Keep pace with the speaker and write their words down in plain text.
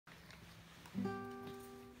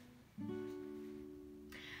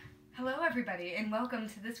everybody, and welcome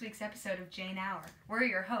to this week's episode of Jane Hour. We're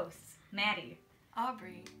your hosts, Maddie,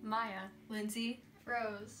 Aubrey, Maya, Lindsay,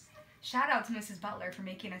 Rose. Shout out to Mrs. Butler for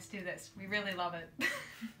making us do this. We really love it.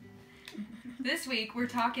 This week, we're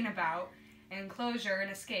talking about enclosure and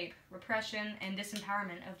escape, repression, and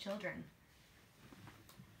disempowerment of children.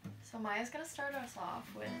 So Maya's going to start us off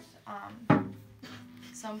with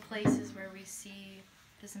some places where we see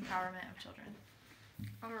disempowerment of children.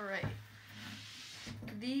 Alright.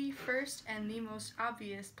 The first and the most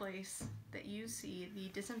obvious place that you see the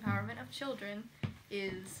disempowerment of children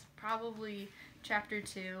is probably chapter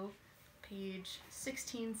 2, page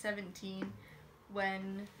 16-17,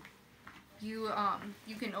 when you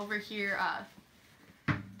can overhear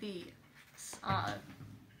the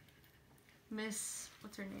Miss,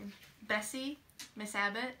 what's her name? Miss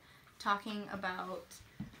Abbott, talking about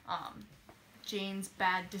Jane's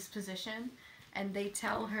bad disposition, and they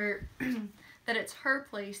tell her that it's her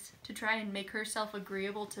place to try and make herself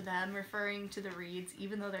agreeable to them, referring to the Reeds,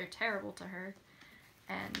 even though they're terrible to her.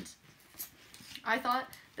 And I thought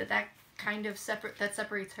that kind of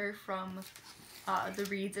separates her from the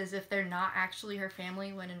Reeds, as if they're not actually her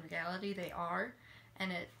family, when in reality they are,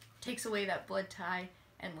 and it takes away that blood tie,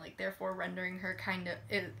 and like therefore rendering her kind of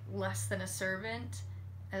less than a servant,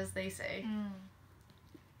 as they say.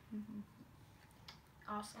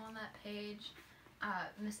 Also on that page,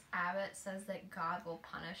 Miss Abbott says that God will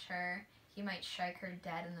punish her. He might strike her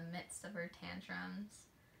dead in the midst of her tantrums,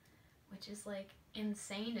 which is like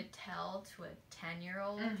insane to tell to a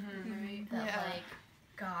 10-year-old that like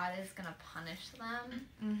God is gonna punish them.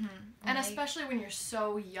 And especially when you're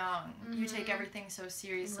so young, you take everything so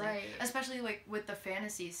seriously. Right. Especially like with the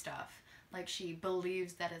fantasy stuff, like she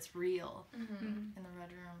believes that it's real in the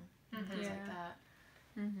Red Room and things like that.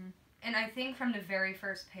 And I think from the very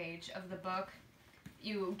first page of the book,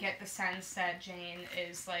 you get the sense that Jane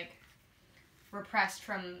is, like, repressed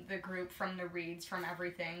from the group, from the Reeds, from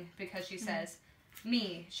everything, because she says,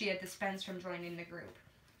 she had dispensed from joining the group.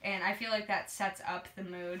 And I feel like that sets up the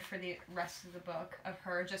mood for the rest of the book, of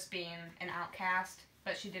her just being an outcast,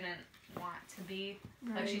 but she didn't want to be.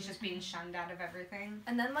 Like, she's just being shunned out of everything.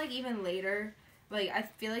 And then, like, even later, like, I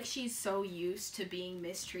feel like she's so used to being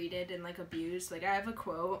mistreated and, like, abused. Like, I have a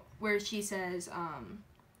quote where she says,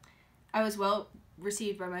 I was well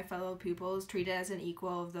received by my fellow pupils, treated as an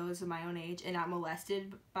equal of those of my own age, and not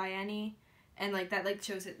molested by any. And, like, that, like,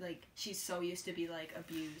 shows it, like, she's so used to be, like,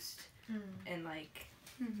 abused and, like,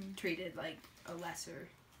 treated like a lesser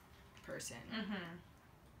person.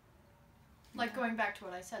 Like, going back to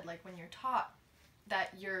what I said, like, when you're taught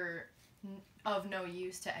that you're of no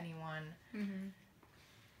use to anyone, and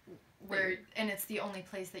it's the only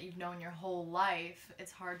place that you've known your whole life,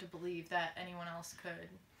 it's hard to believe that anyone else could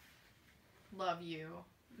love you.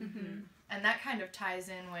 And that kind of ties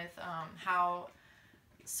in with how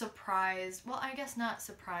surprised, well, I guess not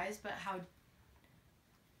surprised, but how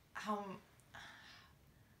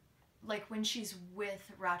like when she's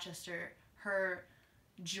with Rochester, her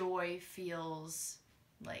joy feels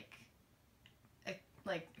like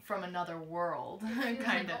from another world,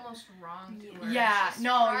 kind of almost wrong to her. Yeah, She's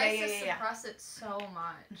no, tries yeah, to yeah. suppress it so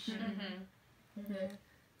much.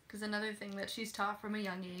 Because another thing that she's taught from a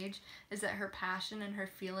young age is that her passion and her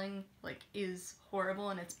feeling, like, is horrible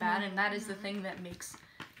and it's bad, and that is the thing that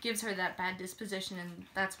gives her that bad disposition, and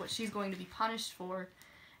that's what she's going to be punished for,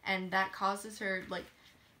 and that causes her, like,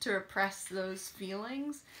 to repress those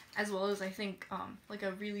feelings, as well as, I think, like,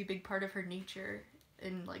 a really big part of her nature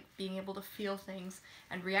in, like, being able to feel things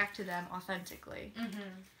and react to them authentically.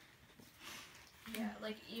 Yeah,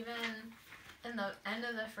 like, even in the end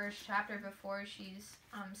of the first chapter, before she's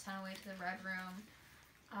sent away to the Red Room,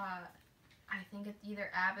 I think it's either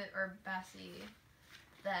Abbott or Bessie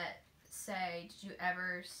that say, did you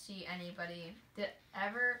ever see anybody, did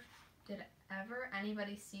ever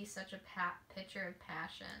anybody see such a picture of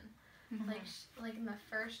passion? Like in the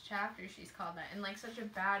first chapter she's called that, in like such a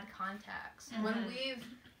bad context, when we've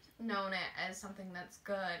known it as something that's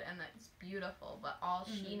good and that's beautiful, but all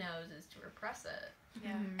she knows is to repress it.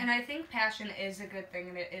 Yeah. And I think passion is a good thing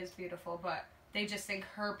and it is beautiful, but they just think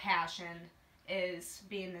her passion is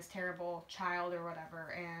being this terrible child or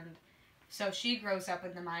whatever, and so she grows up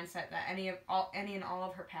in the mindset that any and all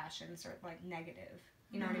of her passions are, like, negative.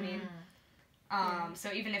 You know what I mean?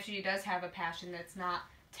 So even if she does have a passion that's not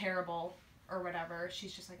terrible or whatever,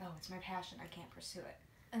 she's just like, oh, it's my passion, I can't pursue it.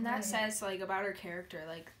 And that says, like, about her character,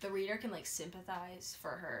 like, the reader can, like, sympathize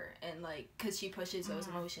for her, and, like, because she pushes those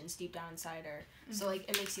emotions deep down inside her, so, like,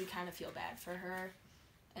 it makes you kind of feel bad for her,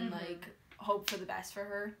 and, like, hope for the best for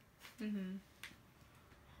her.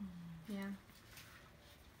 Yeah.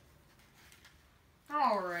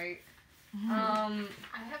 Alright. I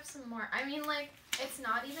have some more. I mean, like, it's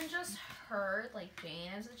not even just her, like,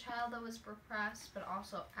 Jane as a child that was repressed, but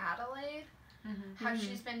also Adelaide. How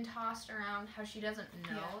she's been tossed around, how she doesn't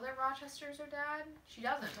know that Rochester's her dad. She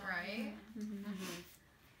doesn't, right?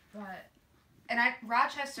 But... And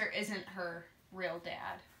Rochester isn't her real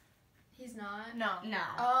dad. He's not? No.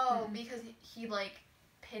 Oh, because he, like,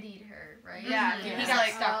 pitied her, right? Yeah, He was got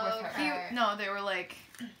like, stuck with her. Okay. They were like,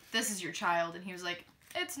 this is your child, and he was like,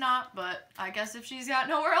 it's not, but I guess if she's got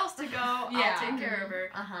nowhere else to go, I'll take care of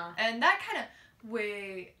her. And that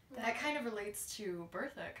kind of relates to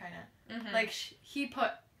Bertha, kind of. Like, he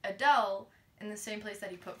put Adele in the same place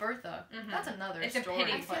that he put Bertha. That's another It's a story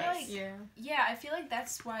pity place. place. Yeah, I feel like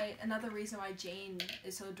that's why another reason why Jane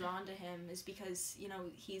is so drawn to him is because, you know,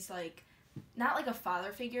 he's like not like a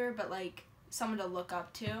father figure, but like someone to look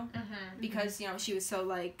up to. Because, you know, she was so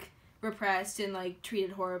like repressed and like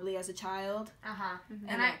treated horribly as a child.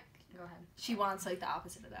 And go ahead. She wants like the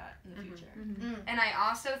opposite of that in the future. And I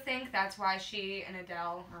also think that's why she and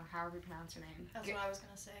Adele, or however you pronounce her name, That's what I was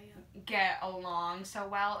going to say, get along so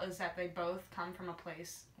well, is that they both come from a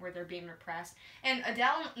place where they're being repressed. And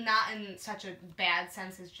Adele, not in such a bad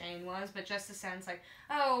sense as Jane was, but just a sense like,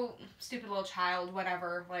 oh, stupid little child,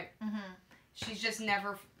 whatever. Like, she's just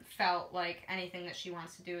never felt like anything that she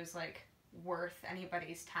wants to do is like worth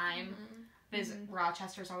anybody's time. Because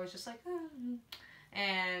Rochester's always just like,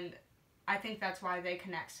 and I think that's why they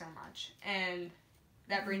connect so much. And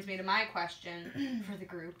that brings me to my question for the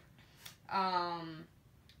group.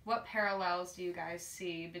 What parallels do you guys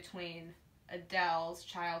see between Adele's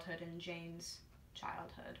childhood and Jane's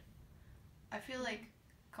childhood? I feel like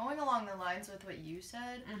going along the lines with what you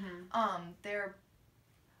said,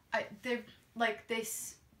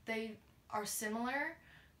 they are similar,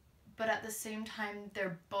 but at the same time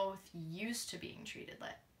they're both used to being treated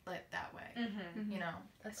like that way. You know,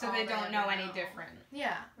 so they don't know any different.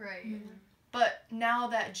 Yeah, right. But now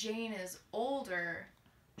that Jane is older,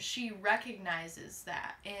 she recognizes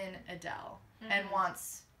that in Adele and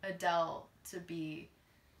wants Adele to be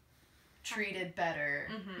treated better.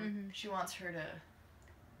 She wants her to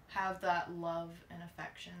have that love and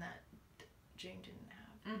affection that Jane didn't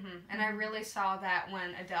have. And I really saw that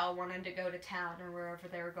when Adele wanted to go to town or wherever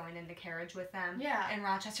they were going in the carriage with them. Yeah. And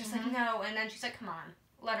Rochester's like, no. And then she's like, come on,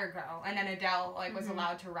 let her go. And then Adele like was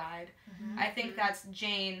allowed to ride. I think that's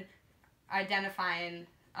Jane identifying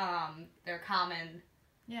their common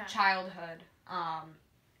childhood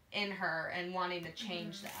in her and wanting to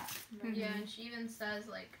change that. Yeah, and she even says,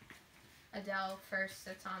 like, Adele first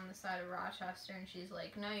sits on the side of Rochester and she's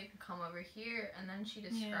like, no, you can come over here. And then she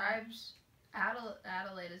describes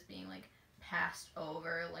Adelaide as being, like, passed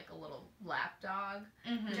over like a little lapdog,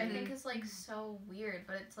 which I think is, like, so weird,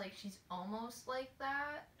 but it's like she's almost like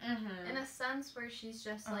that in a sense where she's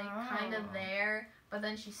just, like, kind of there, but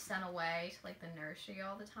then she's sent away to, like, the nursery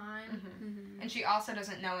all the time. And she also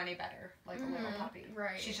doesn't know any better, like a little puppy.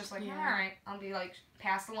 Right. She's just like, alright, I'll be, like,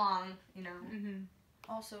 passed along, you know.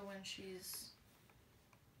 Also, when she's...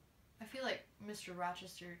 I feel like Mr.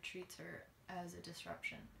 Rochester treats her as a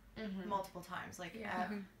disruption multiple times, like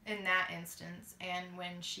in that instance. And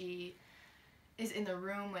when she is in the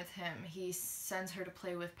room with him, he sends her to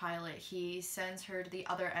play with Pilot. He sends her to the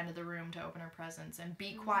other end of the room to open her presents and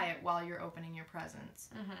be quiet while you're opening your presents.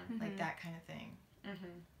 Like that kind of thing.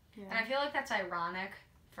 And I feel like that's ironic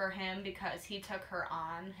for him because he took her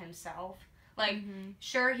on himself. Like,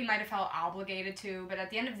 sure, he might have felt obligated to, but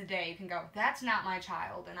at the end of the day, you can go, that's not my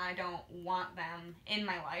child, and I don't want them in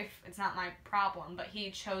my life. It's not my problem. But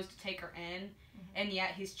he chose to take her in, and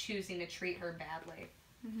yet he's choosing to treat her badly.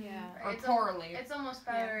 Yeah. Or poorly. It's almost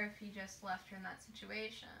better if he just left her in that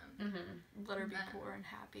situation. Let her be poor and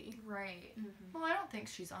happy. Right. Well, I don't think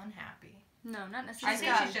she's unhappy. No, not necessarily.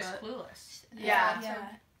 I think she's just clueless. Yeah.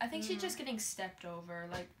 I think she's just getting stepped over,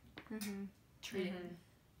 like, treated.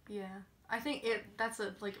 Yeah. I think that's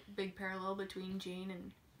a, like, big parallel between Jane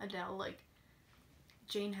and Adele. Like,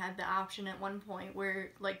 Jane had the option at one point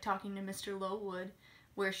where, like, talking to Mr. Lowood,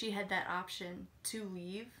 where she had that option to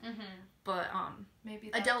leave. But, maybe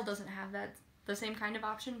Adele doesn't have that, the same kind of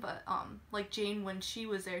option, but, like, Jane, when she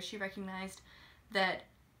was there, she recognized that,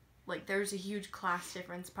 like, there's a huge class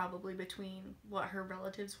difference probably between what her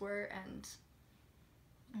relatives were and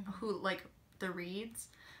who, like, the Reeds.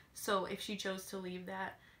 So if she chose to leave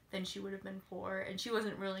that, then she would have been poor, and she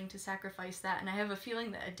wasn't willing to sacrifice that. And I have a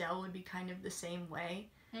feeling that Adele would be kind of the same way,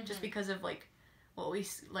 just because of, like, what we,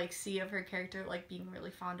 like, see of her character, like, being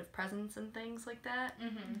really fond of presents and things like that.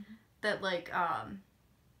 That, like,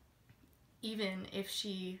 even if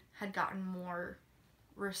she had gotten more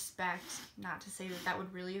respect, not to say that that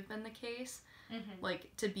would really have been the case, Mm-hmm.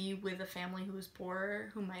 like to be with a family who is poorer,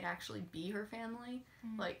 who might actually be her family.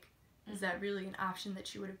 Like, is that really an option that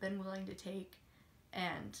she would have been willing to take?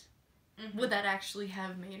 And would that actually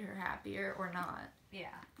have made her happier or not?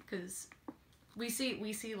 Yeah. Because we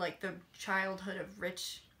see like the childhood of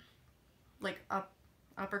rich, like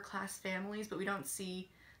upper class families, but we don't see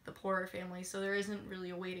the poorer families, so there isn't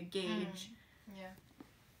really a way to gauge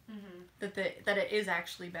that it is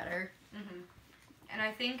actually better. And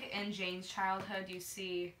I think in Jane's childhood you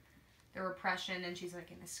see the repression, and she's like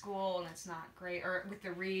in a school and it's not great, or with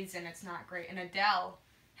the Reeds and it's not great, and Adele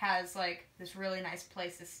has like this really nice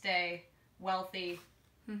place to stay, wealthy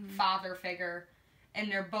father figure, and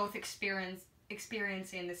they're both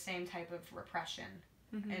experiencing the same type of repression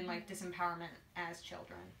and like disempowerment as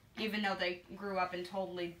children, even though they grew up in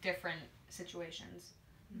totally different situations.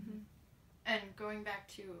 And going back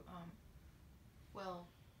to, well,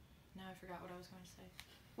 now I forgot what I was going to say.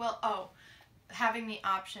 Well, having the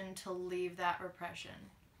option to leave that repression.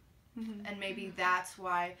 And maybe that's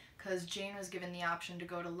why, because Jane was given the option to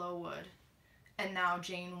go to Lowood, and now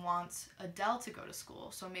Jane wants Adele to go to school.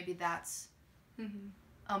 So maybe that's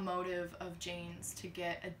a motive of Jane's to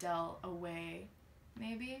get Adele away,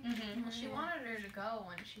 maybe? Well, she wanted her to go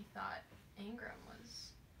when she thought Ingram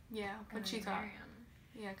was When she thought,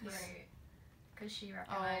 because because she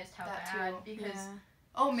recognized how that bad, too. because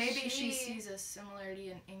Oh, maybe she sees a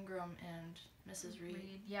similarity in Ingram and Mrs.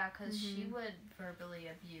 Reed. Yeah, because she would verbally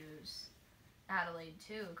abuse Adelaide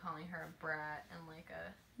too, calling her a brat and like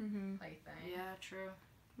a plaything. Yeah, true.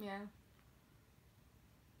 Yeah.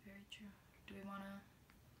 Very true. Do we want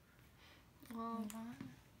to Well, move on?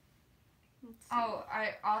 Oh,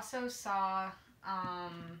 I also saw,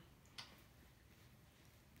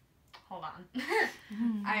 hold on.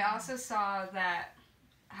 I also saw that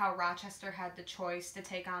how Rochester had the choice to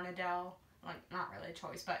take on Adele. Like, not really a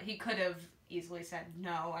choice, but he could have easily said,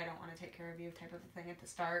 no, I don't want to take care of you type of a thing at the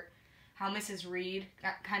start. How Mrs. Reed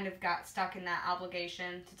got stuck in that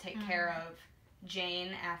obligation to take care of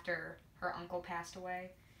Jane after her uncle passed away.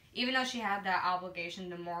 Even though she had that obligation,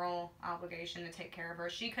 the moral obligation to take care of her,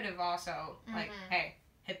 she could have also, like, hey,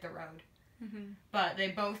 hit the road. But they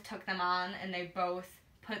both took them on, and they both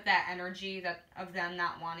put that energy of them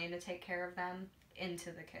not wanting to take care of them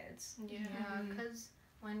into the kids. Yeah, because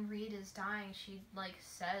when Reed is dying, she, like,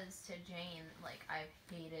 says to Jane, like, I've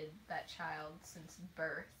hated that child since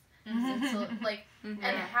birth. So, like, and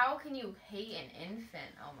how can you hate an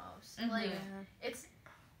infant almost? Like, it's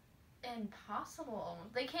impossible.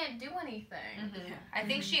 They can't do anything. I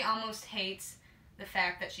think she almost hates the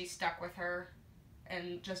fact that she's stuck with her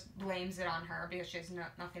and just blames it on her because she has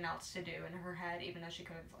nothing else to do in her head, even though she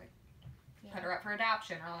could have, like, put her up for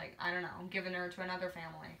adoption or, like, I don't know, given her to another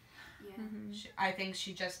family. I think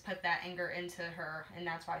she just put that anger into her, and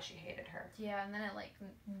that's why she hated her. Yeah, and then it, like,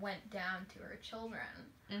 went down to her children,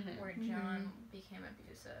 where John became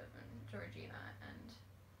abusive, and Georgina,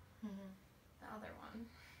 and the other one.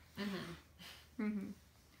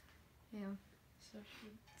 Yeah.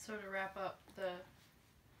 So to wrap up the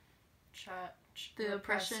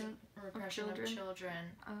repression of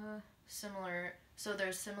children. Similar. So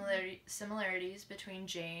there's similarities between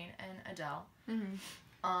Jane and Adele.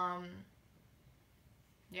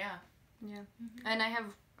 Yeah. And I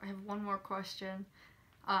have one more question.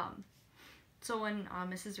 So when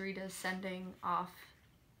Mrs. Reed is sending off,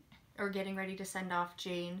 or getting ready to send off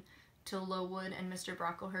Jane to Lowood, and Mr.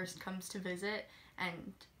 Brocklehurst comes to visit,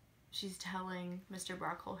 and she's telling Mr.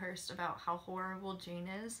 Brocklehurst about how horrible Jane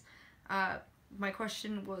is, my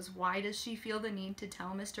question was, why does she feel the need to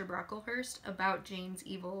tell Mr. Brocklehurst about Jane's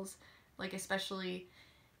evils, like, especially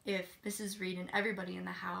if Mrs. Reed and everybody in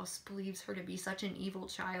the house believes her to be such an evil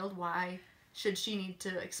child? Why should she need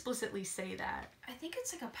to explicitly say that? I think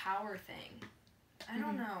it's like a power thing. I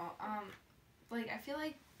don't know. Like, I feel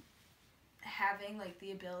like having, like,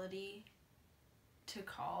 the ability to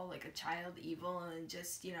call, like, a child evil and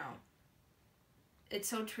just, you know, it's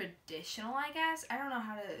so traditional, I guess. I don't know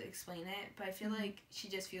how to explain it, but I feel like she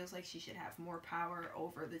just feels like she should have more power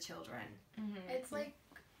over the children. It's like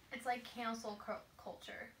cancel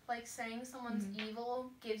culture. Like, saying someone's evil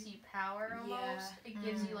gives you power almost. Yeah. It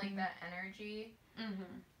gives you, like, that energy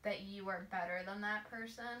that you are better than that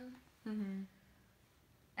person.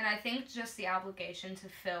 And I think just the obligation to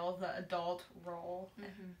fill the adult role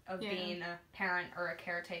of being a parent or a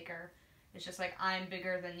caretaker is just like, I'm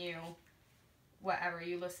bigger than you, whatever,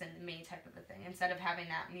 you listen to me type of a thing, instead of having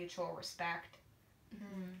that mutual respect.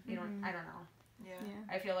 You know, I don't know. Yeah.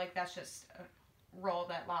 I feel like that's just a role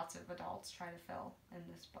that lots of adults try to fill in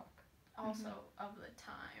this book. Also, of the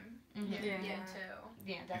time. Yeah. Too.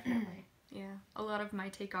 Yeah, definitely. Yeah. A lot of my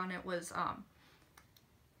take on it was,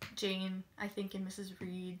 Jane, I think in Mrs.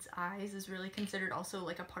 Reed's eyes, is really considered also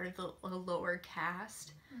like a part of the lower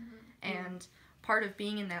caste. And part of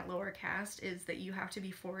being in that lower caste is that you have to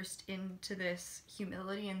be forced into this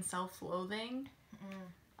humility and self-loathing.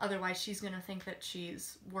 Otherwise, she's going to think that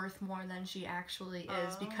she's worth more than she actually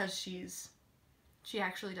is because she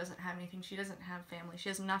actually doesn't have anything. She doesn't have family. She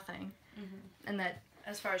has nothing. And that...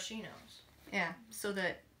 As far as she knows. Yeah, so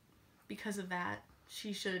that because of that,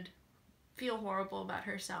 she should feel horrible about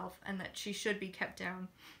herself and that she should be kept down.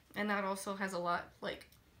 And that also has a lot, like,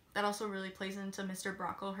 that also really plays into Mr.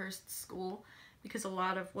 Brocklehurst's school, because a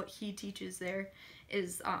lot of what he teaches there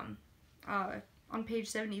is, on page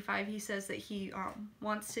 75, he says that he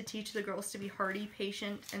wants to teach the girls to be hardy,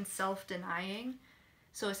 patient, and self-denying.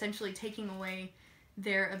 So essentially taking away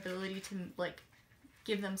their ability to, like,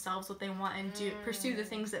 give themselves what they want and pursue the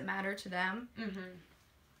things that matter to them.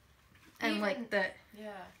 And, like, that... Yeah.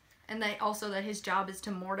 And that also that his job is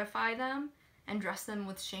to mortify them and dress them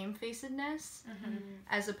with shamefacedness,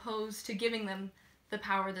 as opposed to giving them the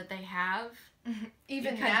power that they have.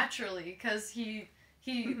 Even naturally, because he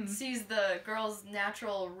sees the girl's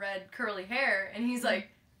natural red curly hair, and he's like,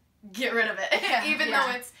 get rid of it, even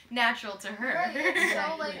though it's natural to her. Right, it's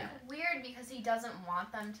so, like, weird because he doesn't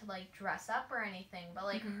want them to, like, dress up or anything, but,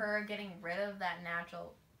 like, her getting rid of that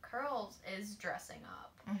natural curls is dressing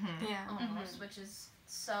up. Yeah. Almost, which is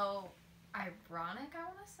so ironic, I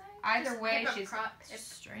want to say. Either way, she's... It's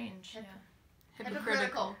strange.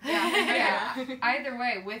 Hypocritical. Yeah. Either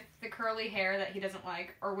way, with the curly hair that he doesn't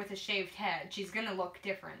like, or with a shaved head, she's gonna look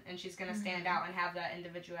different, and she's gonna stand out and have that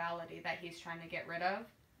individuality that he's trying to get rid of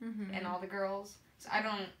in all the girls. So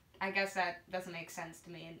I guess that doesn't make sense to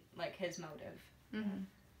me, like, his motive.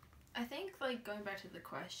 I think, like, going back to the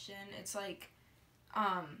question, it's like,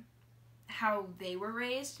 how they were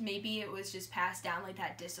raised. Maybe it was just passed down, like,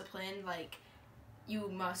 that discipline, like, you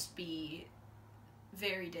must be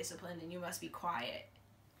very disciplined and you must be quiet.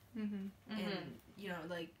 And, you know,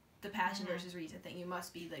 like, the passion versus reason thing, you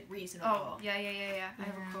must be, like, reasonable. Oh, yeah. I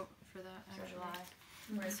have a quote for that,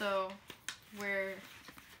 actually. So, where is it?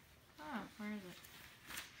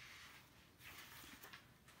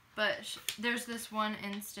 But there's this one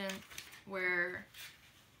instant where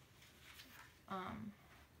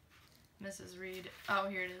Mrs. Reed,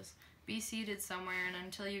 here it is. Be seated somewhere, and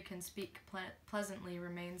until you can speak pleasantly,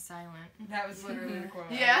 remain silent. That was literally the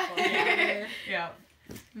quote. Yeah.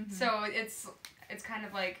 So it's kind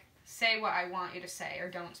of like, say what I want you to say, or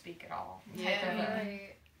don't speak at all.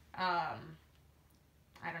 Right.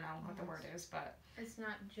 I don't know what the word is, but... It's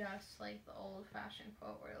not just, like, the old-fashioned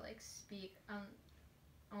quote where, like, speak,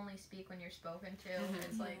 only speak when you're spoken to.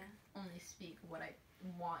 It's like, only speak what I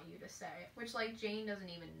want you to say. Which, like, Jane doesn't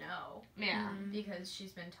even know. Yeah. Because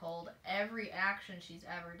she's been told every action she's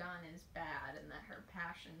ever done is bad, and that her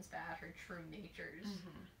passion's bad, her true nature's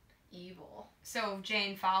evil. So if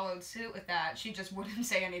Jane followed suit with that, she just wouldn't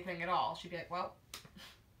say anything at all. She'd be like, well...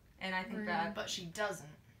 And I think that... But she doesn't.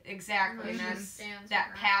 Exactly, and She that's stands that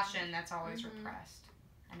her ground. passion that's always repressed.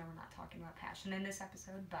 I know we're not talking about passion in this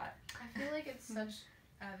episode, but... I feel like it's such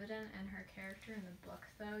evident in her character in the book,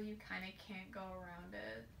 though. You kind of can't go around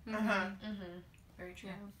it. Very true.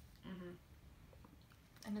 Yeah.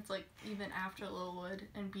 And it's like, even after Lilwood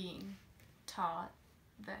and being taught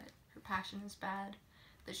that her passion is bad,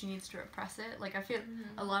 that she needs to repress it. Like, I feel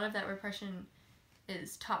a lot of that repression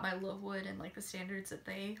is taught by Lovewood and, like, the standards that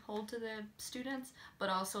they hold to the students, but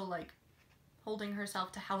also, like, holding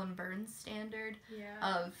herself to Helen Burns' standard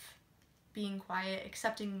of being quiet,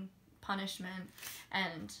 accepting punishment,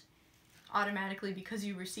 and automatically, because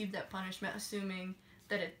you received that punishment, assuming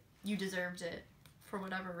that you deserved it for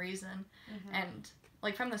whatever reason. And,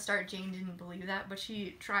 like, from the start, Jane didn't believe that, but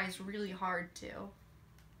she tries really hard to.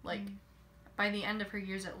 Like, by the end of her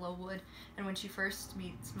years at Lovewood, and when she first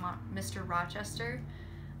meets Mr. Rochester,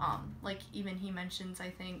 like, even he mentions, I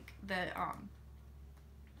think, that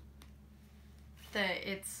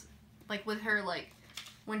it's, like, with her, like,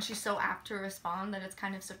 when she's so apt to respond, that it's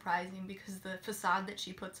kind of surprising, because the facade that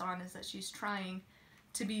she puts on is that she's trying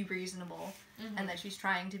to be reasonable, and that she's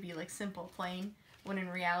trying to be, like, simple, plain, when in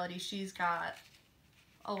reality she's got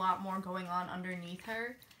a lot more going on underneath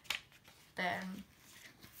her than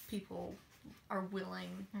people are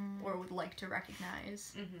willing or would like to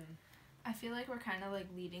recognize. I feel like we're kind of, like,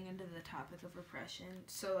 leading into the topic of repression.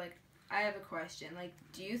 So, like, I have a question. Like,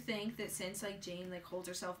 do you think that since, like, Jane, like, holds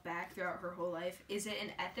herself back throughout her whole life, is it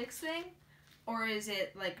an ethics thing? Or is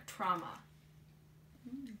it, like, trauma?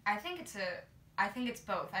 I think it's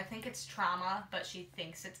both. I think it's trauma, but she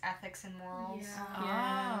thinks it's ethics and morals.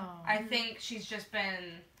 I think she's just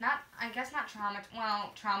been,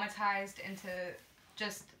 traumatized into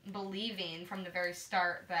just believing from the very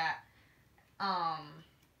start that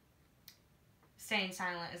staying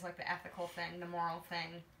silent is like the ethical thing, the moral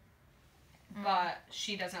thing. But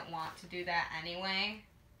she doesn't want to do that anyway.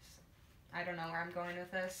 I don't know where I'm going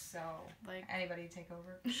with this, so Like, anybody take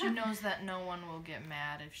over. she knows that no one will get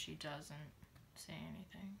mad if she doesn't say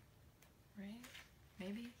anything. Right?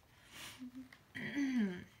 Maybe?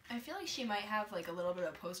 I feel like she might have like a little bit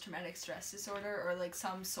of post-traumatic stress disorder or like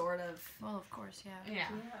some sort of Well, of course, yeah. Yeah.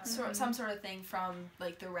 some sort of thing from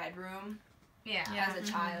like the Red Room Yeah. as a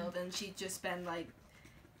child, and she's just been like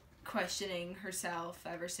questioning herself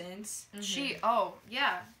ever since. She I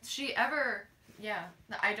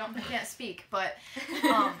can't speak, but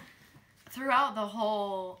throughout the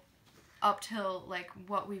whole up till like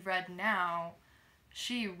what we've read now,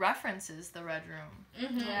 she references the Red Room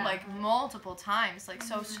Yeah. like multiple times. Like,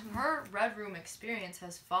 so her Red Room experience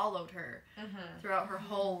has followed her throughout her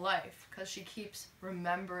whole life because she keeps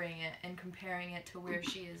remembering it and comparing it to where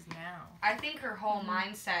she is now. I think her whole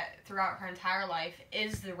mindset throughout her entire life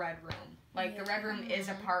is the Red Room. Like, the Red Room is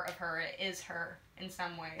a part of her. It is her in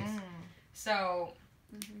some ways. So,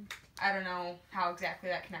 I don't know how exactly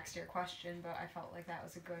that connects to your question, but I felt like that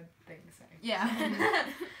was a good thing to say. Yeah.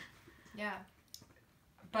 Yeah.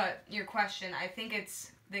 But your question, I think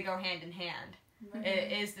they go hand in hand.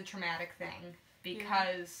 It is the traumatic thing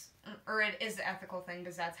because, or it is the ethical thing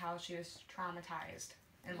because that's how she was traumatized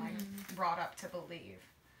and like brought up to believe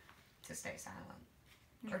to stay silent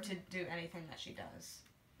or to do anything that she does.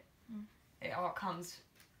 It all comes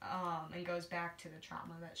and goes back to the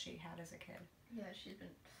trauma that she had as a kid. Yeah, she's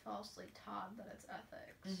been falsely taught that it's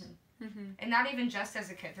ethics. And not even just as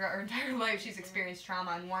a kid. Throughout her entire life, she's experienced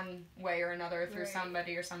trauma in one way or another through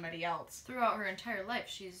somebody or somebody else. Throughout her entire life,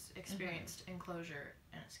 she's experienced enclosure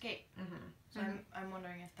and escape. So I'm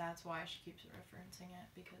wondering if that's why she keeps referencing it,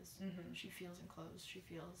 because she feels enclosed. She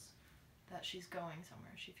feels that she's going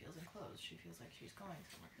somewhere. She feels enclosed. She feels like she's going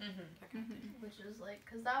somewhere. That kind of thing. Which is like,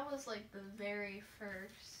 because that was like the very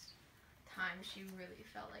first time she really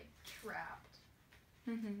felt like trapped.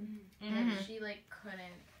 And she like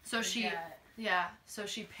couldn't. So so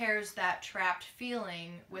she pairs that trapped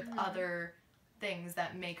feeling with other things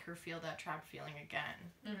that make her feel that trapped feeling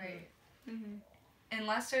again. Right.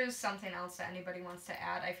 Unless there's something else that anybody wants to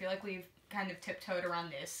add, I feel like we've kind of tiptoed around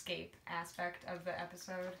the escape aspect of the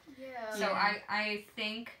episode. Yeah. So I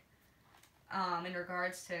think, in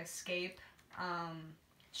regards to escape,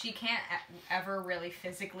 she can't ever really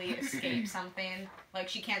physically escape something. Like,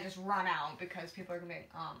 she can't just run out because people are gonna be,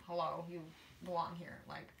 hello, you belong here.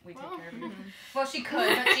 Like, we take care of you. Well, she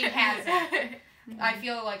could, but she hasn't. I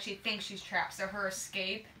feel like she thinks she's trapped, so her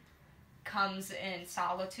escape comes in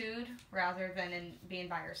solitude rather than in being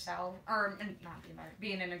by herself, or not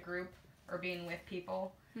being in a group or being with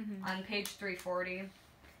people. On page 340,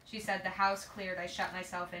 she said, "The house cleared, I shut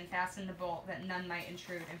myself in, fastened the bolt that none might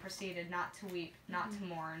intrude, and proceeded not to weep, not to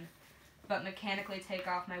mourn, but mechanically take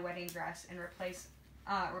off my wedding dress and replace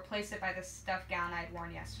it by the stuffed gown I'd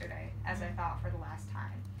worn yesterday, as I thought for the last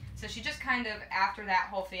time." So she just kind of, after that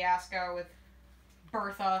whole fiasco with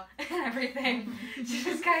Bertha and everything, she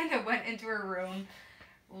just kind of went into her room,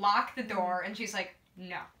 locked the door, and she's like,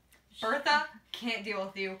 no, Bertha can't deal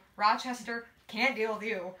with you. Rochester can't deal with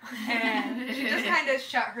you. And she just kind of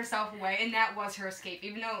shut herself away, and that was her escape.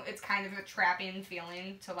 Even though it's kind of a trapping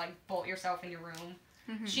feeling to, like, bolt yourself in your room.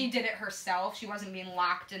 She did it herself. She wasn't being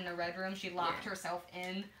locked in the Red Room. She locked herself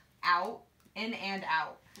in and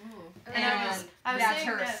out. And I was that's saying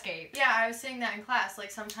her that, escape. Yeah, I was saying that in class.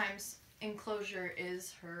 Like, sometimes enclosure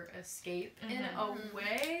is her escape in a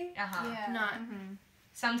way. Yeah. Not.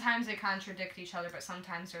 Sometimes they contradict each other, but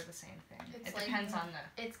sometimes they're the same thing. It's It like, depends on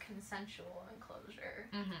the... It's consensual enclosure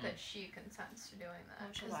that she consents to doing that,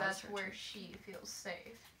 Which because allows that's her to. where she feels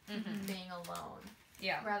safe, being alone.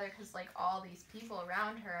 Yeah. Rather, because like all these people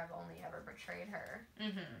around her have only ever betrayed her.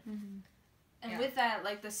 And with that,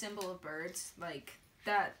 like, the symbol of birds, like,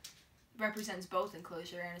 that represents both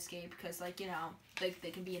enclosure and escape, because, like, you know, like,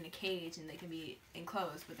 they can be in a cage and they can be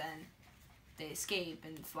enclosed, but then they escape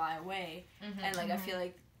and fly away. And, like, I feel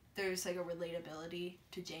like there's, like, a relatability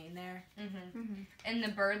to Jane there. And the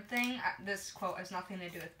bird thing, this quote has nothing to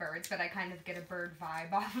do with birds, but I kind of get a bird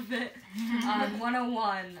vibe off of it.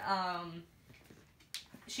 101,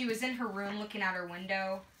 she was in her room looking out her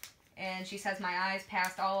window, and she says, "My eyes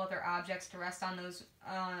passed all other objects to rest on those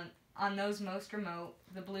most remote,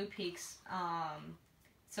 the blue peaks,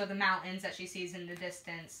 so the mountains that she sees in the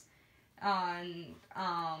distance. Let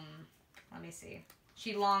me see.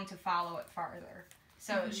 She longed to follow it farther."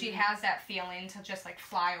 So she has that feeling to just, like,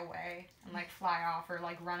 fly away and, like, fly off or,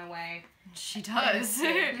 like, run away. She does.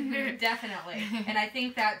 Definitely. And I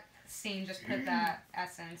think that scene just put that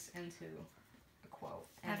essence into a quote.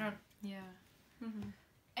 And yeah. Mm-hmm.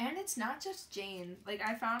 And it's not just Jane. Like,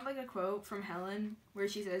 I found, like, a quote from Helen where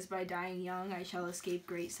she says, "By dying young, I shall escape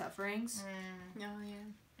great sufferings." Oh, yeah.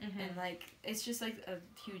 Mm-hmm. And, like, it's just, like, a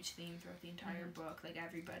huge theme throughout the entire book. Like,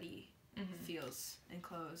 everybody feels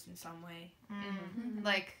enclosed in some way. Mm-hmm.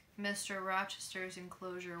 Like, Mr. Rochester's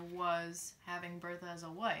enclosure was having Bertha as a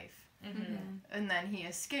wife. Mm-hmm. And then he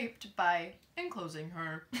escaped by enclosing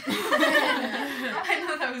her. I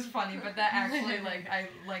know that was funny, but that actually, like, I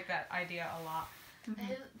like that idea a lot.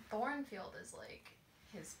 His Thornfield is like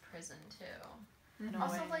his prison too. In a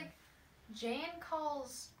Also, way. like, Jane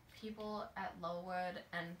calls people at Lowood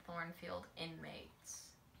and Thornfield inmates,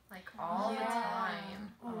 like, all the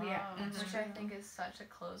time. Oh, yeah. That's Which true. I think is such a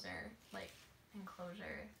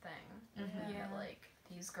enclosure thing. Mhm. Yeah, like,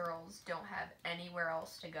 these girls don't have anywhere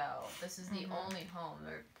else to go. This is the only home.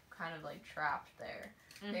 They're kind of, like, trapped there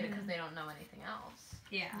because they don't know anything else.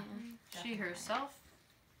 Yeah. She herself.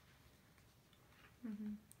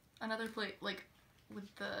 Mm-hmm. Another play, like,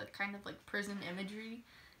 with the kind of, like, prison imagery,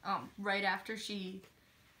 right after she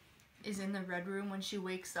is in the Red Room, when she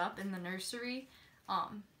wakes up in the nursery,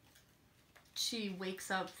 she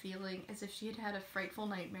wakes up feeling as if she had had a frightful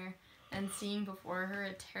nightmare and seeing before her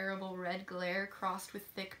a terrible red glare crossed with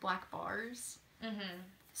thick black bars. Mm-hmm.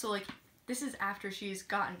 So, like, this is after she's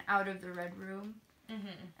gotten out of the Red Room, Mm-hmm.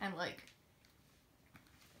 and, like,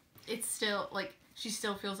 it's still, like, she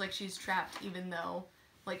still feels like she's trapped even though,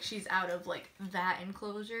 like, she's out of, like, that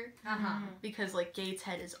enclosure. Uh-huh. Because, like,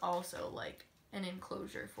 Gateshead is also, like, an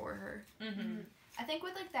enclosure for her. Mm-hmm. I think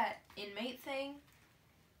with, like, that inmate thing,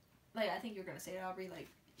 like, I think you're gonna say it, Aubrey, like,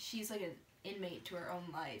 she's, like, an inmate to her own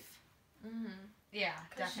life. Yeah,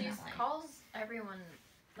 Because she definitely. calls everyone,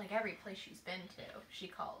 like, every place she's been to, she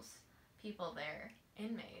calls people there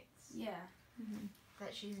inmates. Yeah.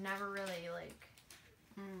 That she's never really, like,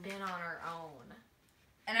 been on her own.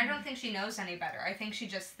 And I don't think she knows any better. I think she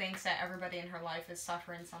just thinks that everybody in her life is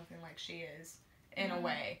suffering something like she is, in a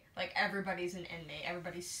way. Like, everybody's an inmate.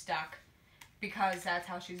 Everybody's stuck because that's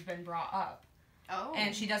how she's been brought up. Oh.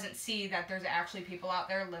 And she doesn't see that there's actually people out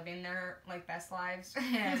there living their, like, best lives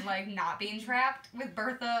and, like, not being trapped with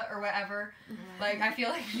Bertha or whatever. Like, I feel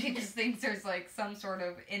like she just thinks there's, like, some sort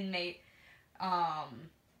of inmate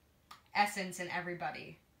essence in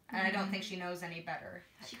everybody. And I don't think she knows any better.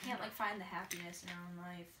 She can't, like, find the happiness in her own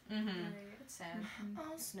life. Mm-hmm. It's sad.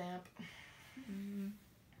 Oh, snap.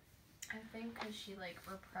 I think because she, like,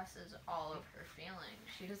 represses all of her feelings.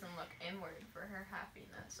 She doesn't look inward for her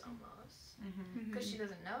happiness, almost. Because she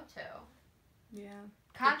doesn't know to. Yeah.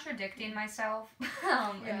 Contradicting myself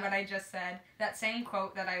in what I just said. That same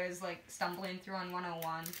quote that I was, like, stumbling through on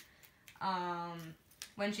 101.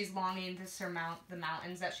 When she's longing to surmount the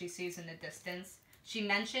mountains that she sees in the distance, she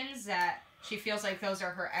mentions that she feels like those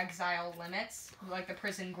are her exile limits. Like, the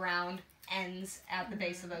prison ground ends at the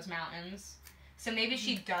base of those mountains. So maybe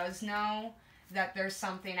she does know that there's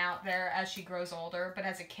something out there as she grows older, but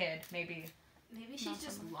as a kid, maybe... Maybe she's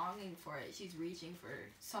just longing for it. She's reaching for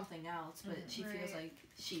something else, but she feels like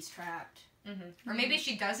she's trapped. Or maybe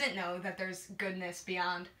she doesn't know that there's goodness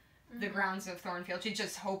beyond the grounds of Thornfield. She's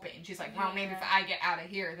just hoping. She's like, well, maybe if I get out of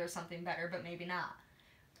here, there's something better, but maybe not.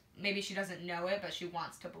 Maybe she doesn't know it, but she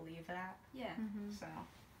wants to believe that. Yeah. So...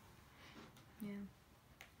 Yeah.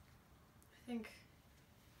 I think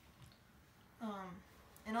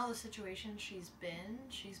in all the situations she's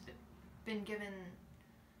been given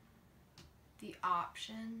the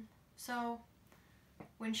option. So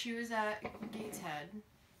when she was at Gateshead,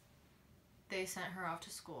 they sent her off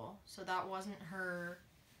to school, so that wasn't her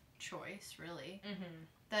choice, really.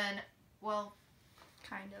 Then, well,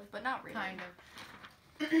 Kind of, but not really. kind of.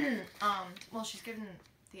 Well, she's given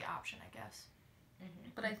the option, I guess,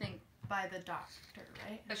 But I think, by the doctor,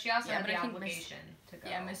 right? But she also Yeah, had but the I think obligation to go.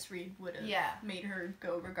 yeah, Miss Reed would have Yeah. made her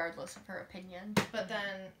go regardless of her opinion. But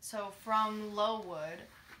then, so from Lowood,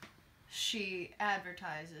 she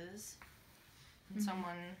advertises, and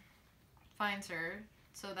someone finds her,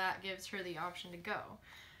 so that gives her the option to go.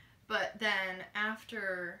 But then,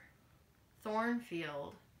 after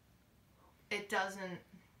Thornfield,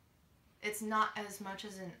 it's not as much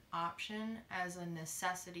as an option as a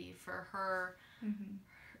necessity for her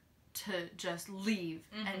to just leave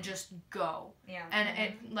and just go. Yeah. And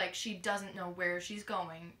it, like, she doesn't know where she's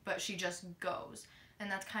going, but she just goes. And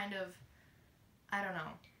that's kind of, I don't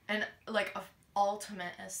know, an, like, a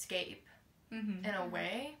ultimate escape in a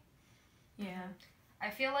way. Yeah. I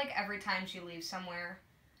feel like every time she leaves somewhere,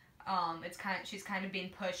 she's kind of being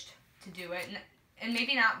pushed to do it, and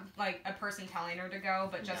maybe not like a person telling her to go,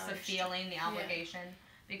 but just the feeling, the obligation. Yeah.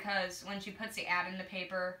 Because when she puts the ad in the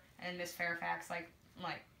paper and Miss Fairfax like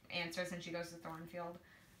answers and she goes to Thornfield,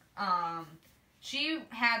 she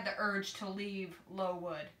had the urge to leave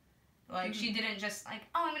Lowood. Like, she didn't just, like,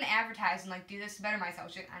 oh, I'm going to advertise and, like, do this to better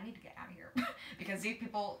myself. She's like, I need to get out of here. Because these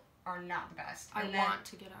people are not the best. I want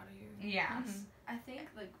to get out of here. Yes. I think,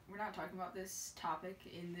 like, we're not talking about this topic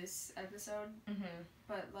in this episode.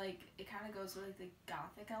 But, like, it kind of goes with, like, the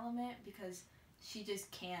gothic element. Because she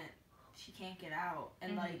just can't get out.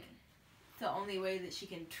 And, like, the only way that she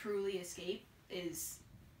can truly escape is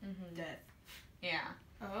death. Yeah.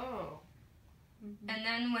 Oh. And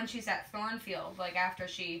then when she's at Thornfield, like, after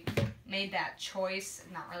she made that choice,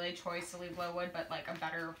 not really a choice to leave Lowood, but, like, a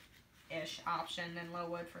better-ish option than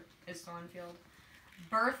Lowood is Thornfield,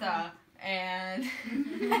 Bertha and...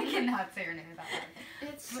 I cannot say her name without that.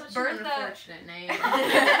 It's such an unfortunate name.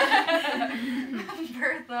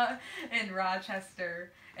 Bertha and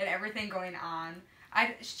Rochester and everything going on.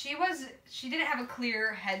 She didn't have a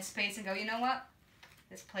clear headspace and go, you know what?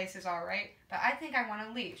 This place is alright, but I think I want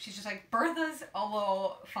to leave. She's just like, Bertha's a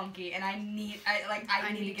little funky, and I need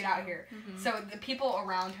to get out of here. So the people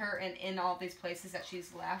around her and in all these places that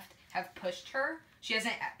she's left have pushed her. She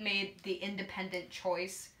hasn't made the independent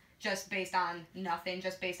choice just based on nothing,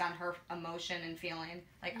 just based on her emotion and feeling.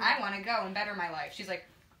 Like, I want to go and better my life. She's like,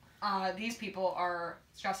 these people are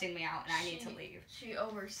stressing me out, and I need to leave. She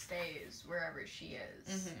overstays wherever she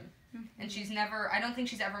is. And I don't think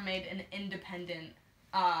she's ever made an independent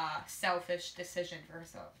selfish decision for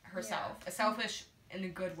herself. A selfish in a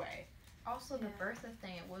good way. Also, the Bertha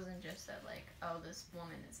thing, it wasn't just that, like, oh, this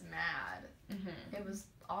woman is mad. It was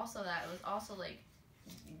also like,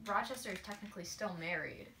 Rochester is technically still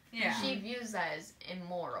married. Yeah. She views that as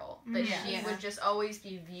immoral. That she would just always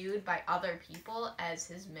be viewed by other people as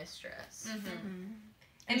his mistress.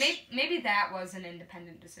 And maybe that was an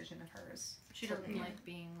independent decision of hers. She doesn't like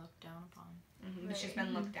being looked down upon. Right. She's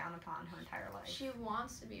been looked down upon her entire life. She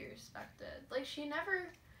wants to be respected. Like, she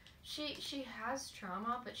has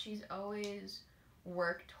trauma, but she's always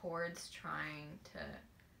worked towards trying to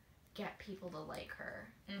get people to like her.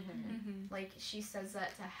 Like, she says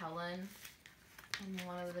that to Helen in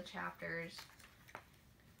one of the chapters,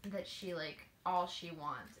 that she, like, all she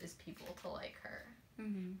wants is people to like her.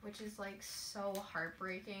 Which is, like, so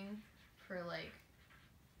heartbreaking for, like,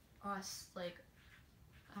 us, like,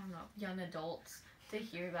 I don't know, young adults to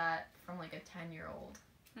hear that from, like, a 10-year-old.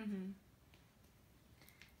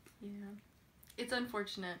 Yeah. It's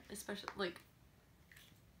unfortunate, especially, like,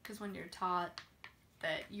 because when you're taught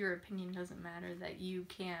that your opinion doesn't matter, that you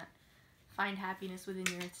can't find happiness within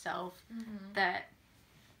yourself, that,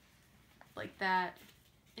 like, that,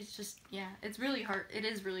 it's just, it's really it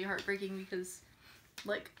is really heartbreaking because,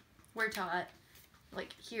 like, we're taught,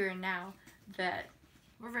 like, here and now, that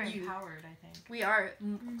we're very empowered, I think. We are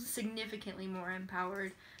significantly more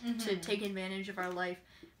empowered to take advantage of our life,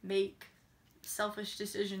 make selfish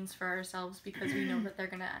decisions for ourselves because we know that they're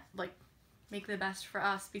gonna, like, make the best for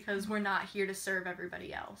us because we're not here to serve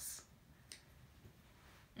everybody else.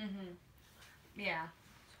 Yeah.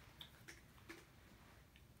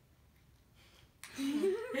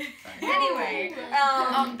 Anyway,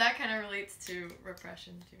 that kind of relates to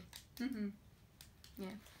repression too. Yeah,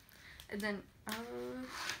 and then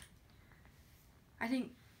I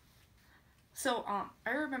think so.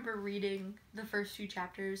 I remember reading the first few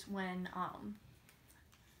chapters when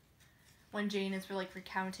Jane is like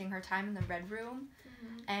recounting her time in the Red Room,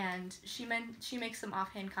 and she makes some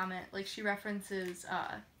offhand comment, like she references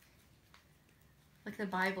like the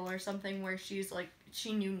Bible or something, where she's like,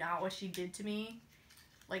 she knew not what she did to me,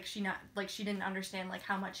 like she didn't understand like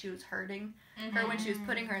how much she was hurting her when she was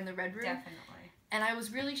putting her in the Red Room. Definitely. And I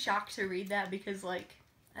was really shocked to read that because, like,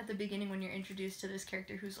 at the beginning when you're introduced to this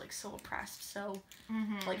character who's like so oppressed, so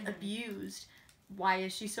like abused, why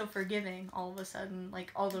is she so forgiving all of a sudden,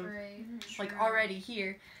 like all the like already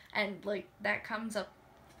here? And like that comes up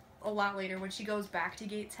a lot later when she goes back to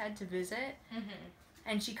Gateshead to visit,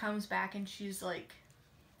 and she comes back and she's like,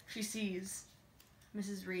 she sees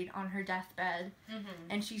Mrs. Reed on her deathbed,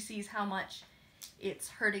 and she sees how much it's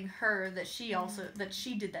hurting her that she also that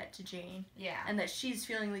she did that to Jane, and that she's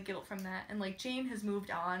feeling the guilt from that, and like Jane has moved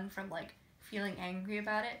on from like feeling angry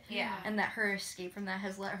about it, and that her escape from that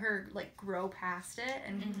has let her like grow past it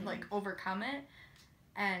and like overcome it,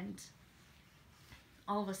 and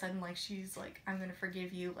all of a sudden like she's like, I'm gonna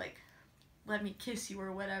forgive you, like let me kiss you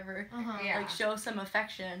or whatever, like show some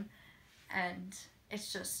affection, and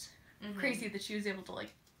it's just crazy that she was able to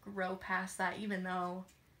like grow past that, even though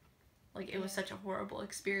like it was such a horrible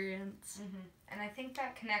experience. And I think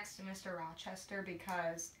that connects to Mr. Rochester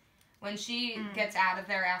because when she gets out of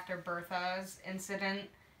there after Bertha's incident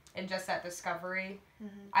and just that discovery,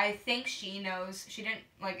 I think she knows, she didn't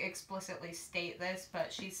like explicitly state this,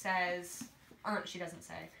 but she says, or she doesn't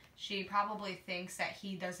say, she probably thinks that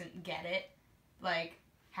he doesn't get it, like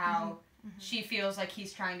how she feels like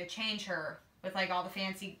he's trying to change her with like all the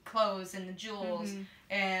fancy clothes and the jewels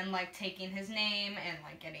and like taking his name and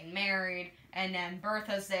like getting married, and then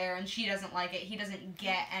Bertha's there and she doesn't like it. He doesn't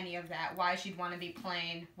get any of that, why she'd want to be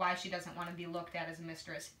plain, why she doesn't want to be looked at as a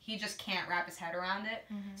mistress. He just can't wrap his head around it.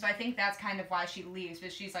 So I think that's kind of why she leaves,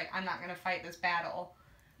 but she's like, I'm not going to fight this battle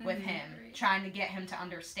with him, trying to get him to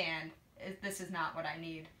understand this is not what I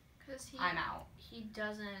need. Because I'm out. He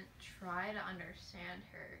doesn't try to understand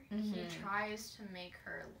her. He tries to make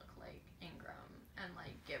her look like Ingram and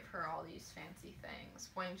like give her all these fancy things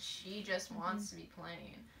when she just wants to be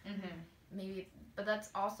plain. Maybe, but that's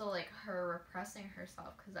also like her repressing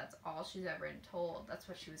herself because that's all she's ever been told. That's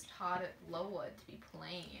what she was taught at Lowood, to be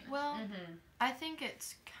plain. Well, I think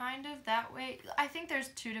it's kind of that way. I think there's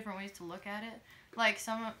two different ways to look at it. Like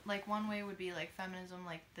one way would be like feminism,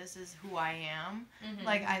 like this is who I am.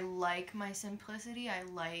 Like I like my simplicity. I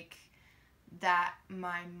like that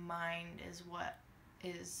my mind is what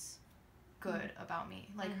is good about me.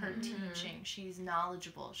 Like her teaching, she's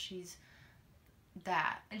knowledgeable. She's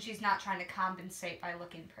that, and she's not trying to compensate by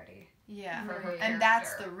looking pretty. Yeah, for her and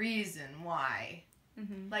that's the reason why.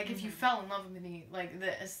 Like if you fell in love with me like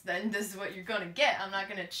this, then this is what you're gonna get. I'm not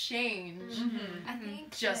gonna change. I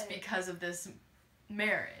think just because of this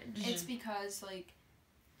marriage. It's because like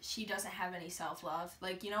she doesn't have any self-love.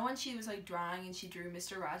 Like, you know, when she was like drawing and she drew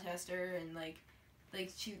Mr. Rochester and like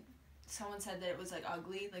someone said that it was like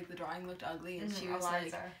ugly, like the drawing looked ugly, and she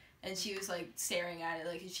was like staring at it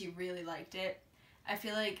like, and she really liked it. I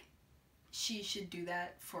feel like she should do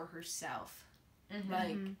that for herself.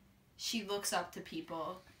 Like she looks up to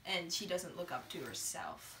people and she doesn't look up to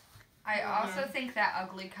herself. I also think that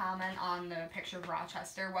ugly comment on the picture of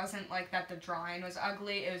Rochester wasn't like that the drawing was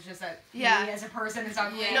ugly, it was just that he as a person is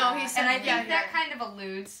ugly. No, he said, and I think that kind of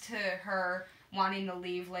alludes to her wanting to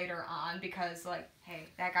leave later on because, like, hey,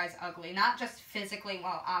 that guy's ugly. Not just physically,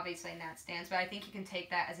 well, obviously in that stance, but I think you can take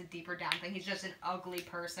that as a deeper down thing. He's just an ugly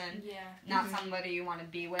person, not somebody you want to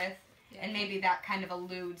be with. And maybe that kind of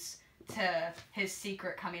alludes to his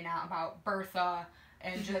secret coming out about Bertha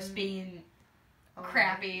and just being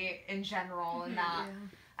crappy in general and not...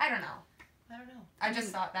 I don't know. I just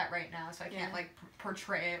thought that right now, so I can't, like,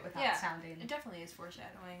 portray it without sounding... It definitely is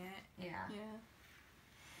foreshadowing it. Yeah.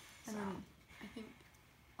 And then I think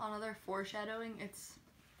another foreshadowing, it's,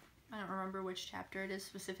 I don't remember which chapter it is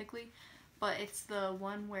specifically, but it's the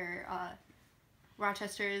one where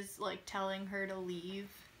Rochester is like telling her to leave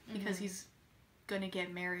because he's gonna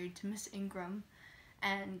get married to Miss Ingram,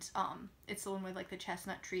 and it's the one with like the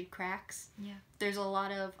chestnut tree cracks. There's a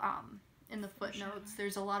lot of in the footnotes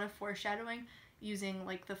there's a lot of foreshadowing using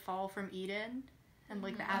like the fall from Eden and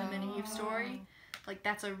like the Adam and Eve story. Like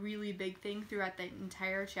that's a really big thing throughout the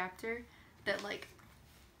entire chapter, that like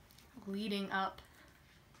leading up,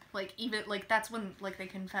 like even like that's when like they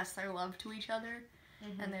confess their love to each other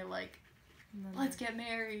and they're like, let's get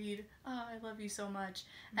married, oh I love you so much,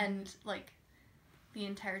 and like the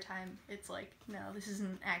entire time it's like, no, this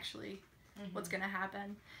isn't actually what's gonna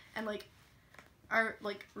happen. And like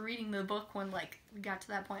reading the book, when like we got to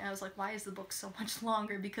that point, I was like, why is the book so much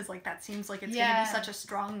longer? Because like that seems like it's gonna be such a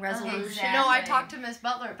strong resolution. Exactly. No, I talked to Miss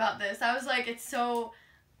Butler about this. I was like, it's so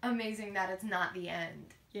amazing that it's not the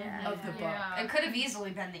end of the book. It could have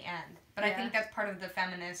easily been the end, but I think that's part of the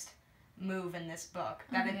feminist move in this book.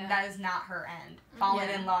 That that is not her end. Falling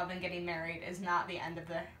in love and getting married is not the end of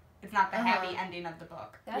the... It's not the happy ending of the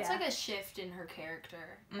book. That's like a shift in her character.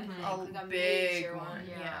 I think. Like a big major one.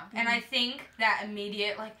 And I think that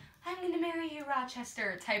immediate, like, I'm going to marry you,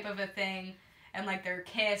 Rochester, type of a thing, and like their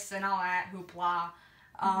kiss and all that hoopla,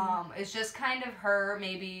 is just kind of her,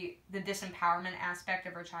 maybe the disempowerment aspect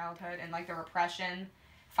of her childhood and like the repression,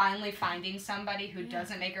 finally finding somebody who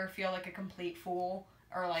doesn't make her feel like a complete fool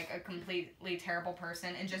or like a completely terrible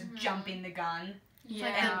person, and just jumping the gun. It's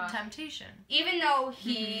like a temptation. Even though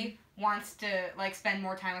he wants to like spend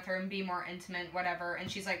more time with her and be more intimate, whatever, and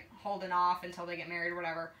she's like holding off until they get married or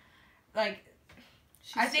whatever, like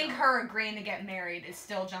I think her agreeing to get married is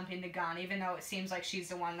still jumping the gun, even though it seems like she's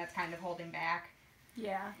the one that's kind of holding back.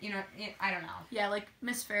 Yeah. You know, I don't know. Yeah, like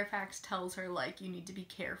Miss Fairfax tells her like, you need to be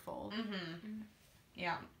careful.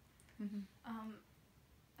 Yeah.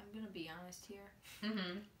 I'm gonna be honest here.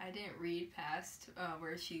 I didn't read past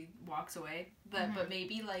where she walks away, but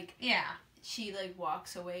maybe like she like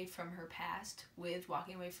walks away from her past with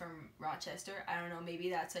walking away from Rochester. I don't know, maybe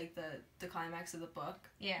that's like the climax of the book.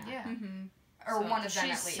 Yeah. Yeah. Mm-hmm. Or So one of them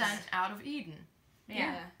She's at least. sent out of Eden.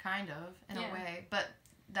 Yeah. Kind of, in Yeah. a way. But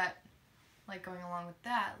that, like, going along with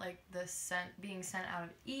that, like, being sent out of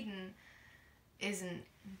Eden isn't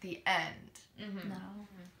the end Mm-hmm. No.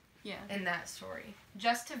 Yeah. in that story.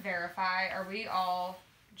 Just to verify, are we all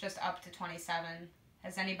just up to 27?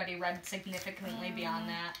 Has anybody read significantly beyond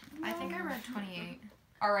that? I think I read 28.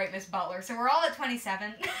 All right, Miss Butler. So we're all at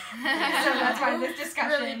 27. So that's why this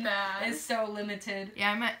discussion Really bad. is so limited.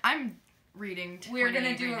 Yeah, I'm reading 28 We're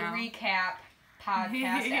going to do right a now. recap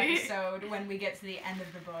podcast episode when we get to the end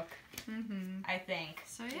of the book, Mm-hmm. I think.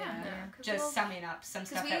 So, yeah. Yeah. Just summing up some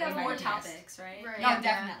stuff we that we have might more have Topics, missed. right? Right. No, Yeah.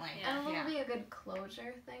 definitely. And it'll Yeah. be a good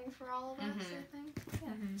closure thing for all of us, Mhm. I think.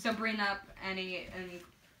 Mm-hmm. So bring up any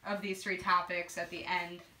of these 3 topics at the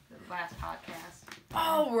end of the last podcast.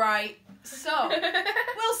 All right. So,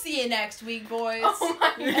 we'll see you next week, boys. Oh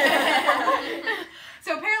my God.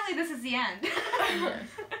 So apparently this is the end.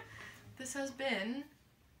 This has been...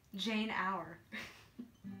 Jane Hour.